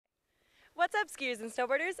What's up, skiers and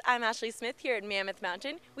snowboarders? I'm Ashley Smith here at Mammoth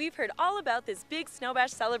Mountain. We've heard all about this big Snow Bash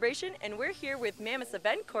celebration, and we're here with Mammoth's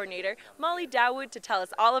event coordinator, Molly Dawood, to tell us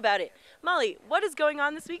all about it. Molly, what is going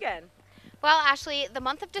on this weekend? Well, Ashley, the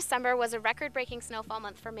month of December was a record-breaking snowfall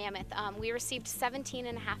month for Mammoth. We received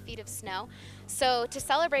 17.5 feet of snow. So to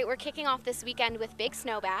celebrate, we're kicking off this weekend with Big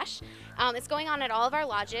Snow Bash. It's going on at all of our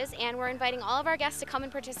lodges, and we're inviting all of our guests to come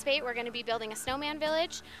and participate. We're going to be building a snowman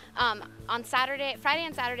village on Friday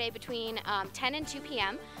and Saturday between 10 and 2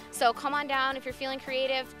 p.m. So come on down if you're feeling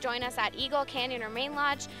creative. Join us at Eagle, Canyon, or Main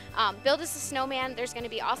Lodge. Build us a snowman. There's going to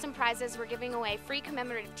be awesome prizes. We're giving away free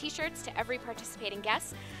commemorative t-shirts to every participating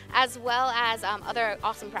guest, as well as other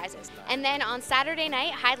awesome prizes. And then on Saturday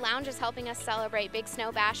night, Hyde Lounge is helping us celebrate Big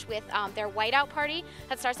Snow Bash with their whiteout party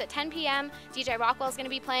that starts at 10 p.m. DJ Rockwell is going to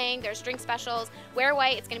be playing. There's drink specials. Wear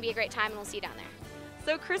white. It's going to be a great time, and we'll see you down there.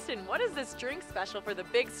 So Kristen, what is this drink special for the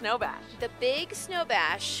Big Snow Bash? The Big Snow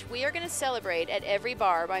Bash, we are going to celebrate at every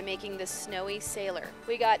bar by making the Snowy Sailor.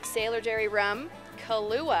 We got Sailor Jerry rum,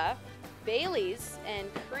 Kahlua, Bailey's, and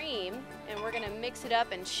cream, and we're going to mix it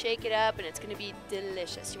up and shake it up, and it's going to be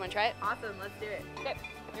delicious. You want to try it? Awesome, let's do it. Okay,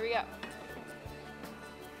 here we go.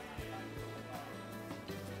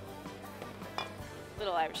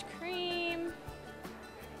 Little Irish cream,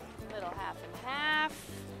 little half and half.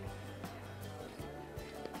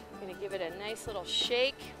 I'm going to give it a nice little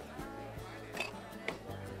shake.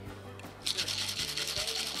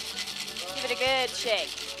 Give it a good shake.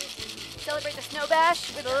 Celebrate the Snow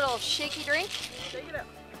Bash with a little shaky drink. Shake it up.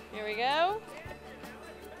 Here we go.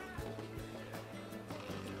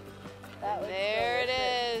 There delicious.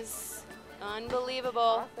 it is. Unbelievable.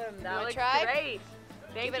 Awesome, that wanna looks try? great.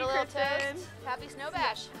 Thank Give it you, a little Kristen. toast. Happy Snow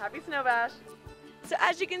Bash. Happy Snow Bash. So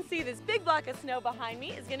as you can see, this big block of snow behind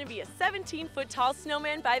me is going to be a 17-foot tall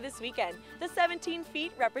snowman by this weekend. The 17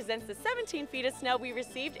 feet represents the 17 feet of snow we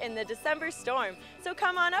received in the December storm. So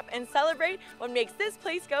come on up and celebrate what makes this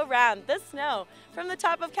place go round, the snow. From the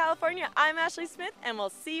top of California, I'm Ashley Smith, and we'll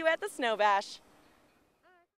see you at the Snow Bash.